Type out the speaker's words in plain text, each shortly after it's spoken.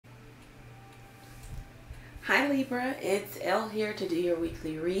Hi Libra, it's Elle here to do your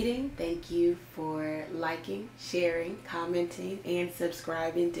weekly reading. Thank you for liking, sharing, commenting, and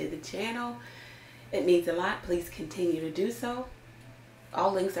subscribing to the channel. It means a lot. Please continue to do so.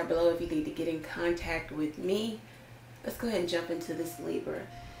 All links are below if you need to get in contact with me. Let's go ahead and jump into this Libra.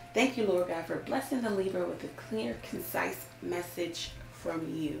 Thank you, Lord God, for blessing the Libra with a clear, concise message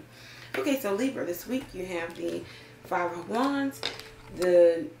from you. Okay, so Libra, this week you have the Five of Wands,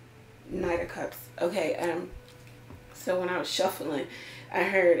 the Knight of Cups. Okay, so when I was shuffling, I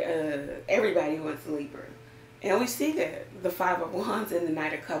heard everybody wants Libra. And we see that the Five of Wands and the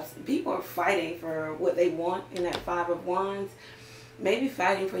Knight of Cups, people are fighting for what they want in that Five of Wands. Maybe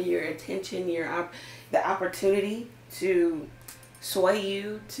fighting for your attention, the opportunity to sway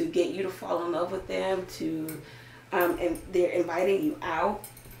you, to get you to fall in love with them, and they're inviting you out.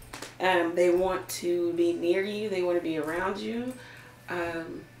 They want to be near you. They want to be around you.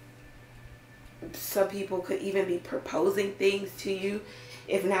 Some people could even be proposing things to you.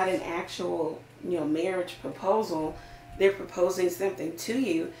 If not an actual, marriage proposal, they're proposing something to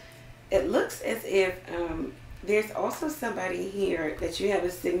you. It looks as if there's also somebody here that you have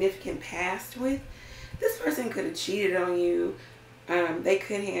a significant past with. This person could have cheated on you. They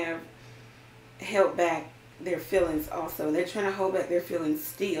could have held back their feelings also. They're trying to hold back their feelings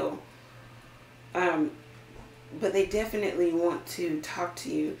still. But they definitely want to talk to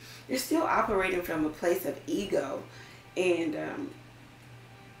you. You're still operating from a place of ego and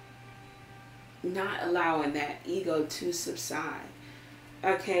not allowing that ego to subside.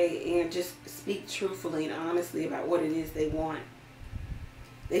 Okay, and just speak truthfully and honestly about what it is they want.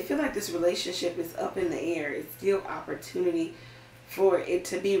 They feel like this relationship is up in the air. It's still opportunity for it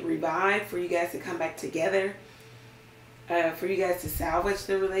to be revived, for you guys to come back together, for you guys to salvage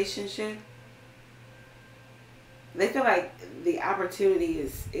the relationship. They feel like the opportunity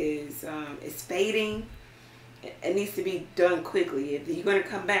is fading. It needs to be done quickly. If you're going to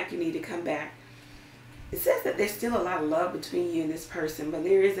come back, you need to come back. It says that there's still a lot of love between you and this person, but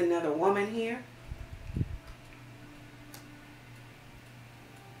there is another woman here.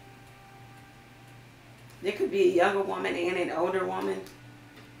 There could be a younger woman and an older woman.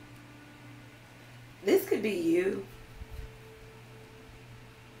 This could be you.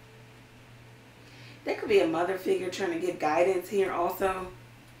 There could be a mother figure trying to give guidance here also.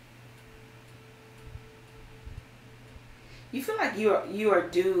 You feel like you are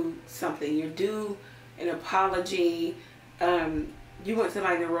due something. You're due an apology. You want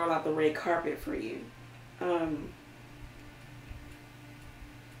somebody to roll out the red carpet for you.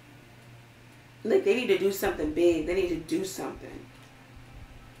 Like they need to do something big. They need to do something.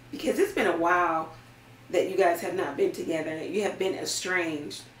 Because it's been a while that you guys have not been together. You have been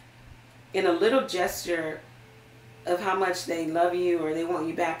estranged. And a little gesture of how much they love you or they want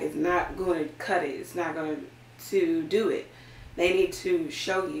you back is not going to cut it. It's not going to do it. They need to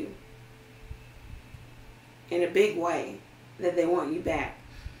show you in a big way that they want you back.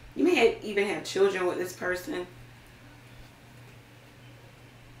 You may even have children with this person.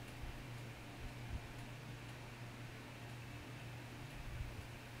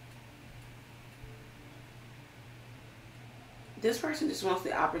 This person just wants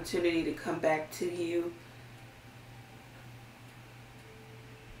the opportunity to come back to you.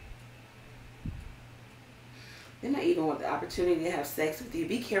 They might even want the opportunity to have sex with you.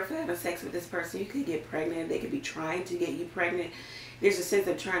 Be careful having sex with this person. You could get pregnant. They could be trying to get you pregnant. There's a sense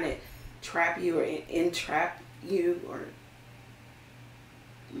of trying to trap you or entrap you or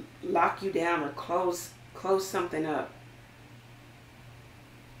lock you down or close something up.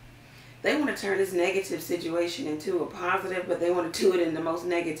 They want to turn this negative situation into a positive, but they want to do it in the most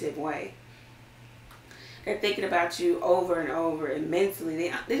negative way. They're thinking about you over and over and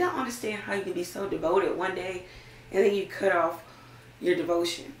mentally. They don't understand how you can be so devoted one day and then you cut off your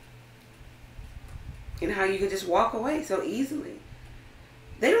devotion. And how you could just walk away so easily.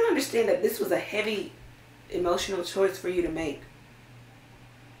 They don't understand that this was a heavy emotional choice for you to make.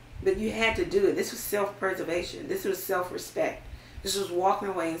 But you had to do it. This was self-preservation. This was self-respect. This was walking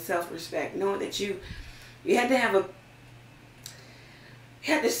away in self-respect, knowing that you had to have you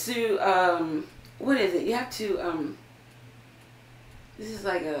had to sue, what is it? You have to, this is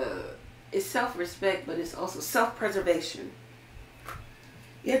like it's self-respect, but it's also self-preservation.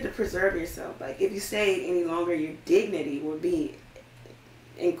 You have to preserve yourself. Like if you stayed any longer, your dignity would be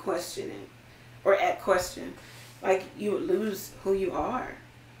in question or at question. Like you would lose who you are.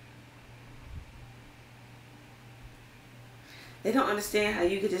 They don't understand how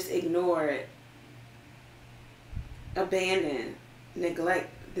you could just ignore it, abandon,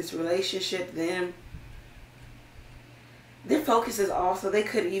 neglect this relationship, them. Their focus is also, they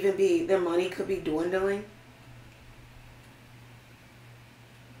could even be, their money could be dwindling.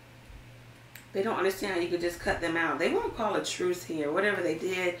 They don't understand how you could just cut them out. They won't call a truce here. Whatever they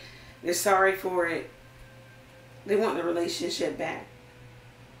did, they're sorry for it. They want the relationship back.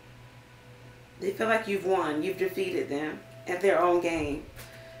 They feel like you've won. You've defeated them at their own game.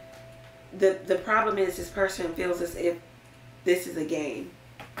 The problem is this person feels as if this is a game.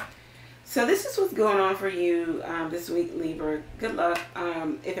 So this is what's going on for you this week, Libra. Good luck.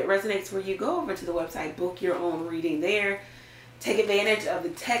 If it resonates for you, go over to the website, book your own reading there. Take advantage of the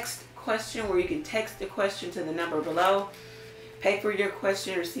text question where you can text the question to the number below. Pay for your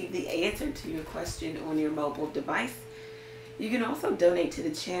question, receive the answer to your question on your mobile device. You can also donate to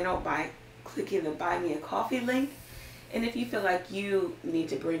the channel by clicking the Buy Me a Coffee link. And if you feel like you need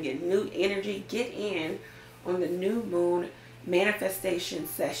to bring in new energy, get in on the new moon manifestation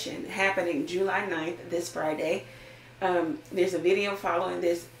session happening July 9th, this Friday. There's a video following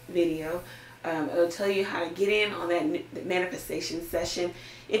this video. It'll tell you how to get in on that manifestation session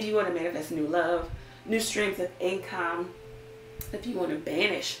if you want to manifest new love, new streams of income, if you want to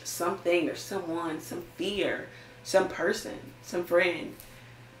banish something or someone, some fear, some person, some friend.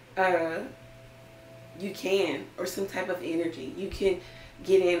 You can, or some type of energy. You can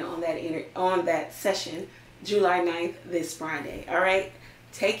get in on that session July 9th, this Friday. All right.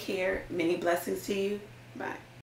 Take care. Many blessings to you. Bye.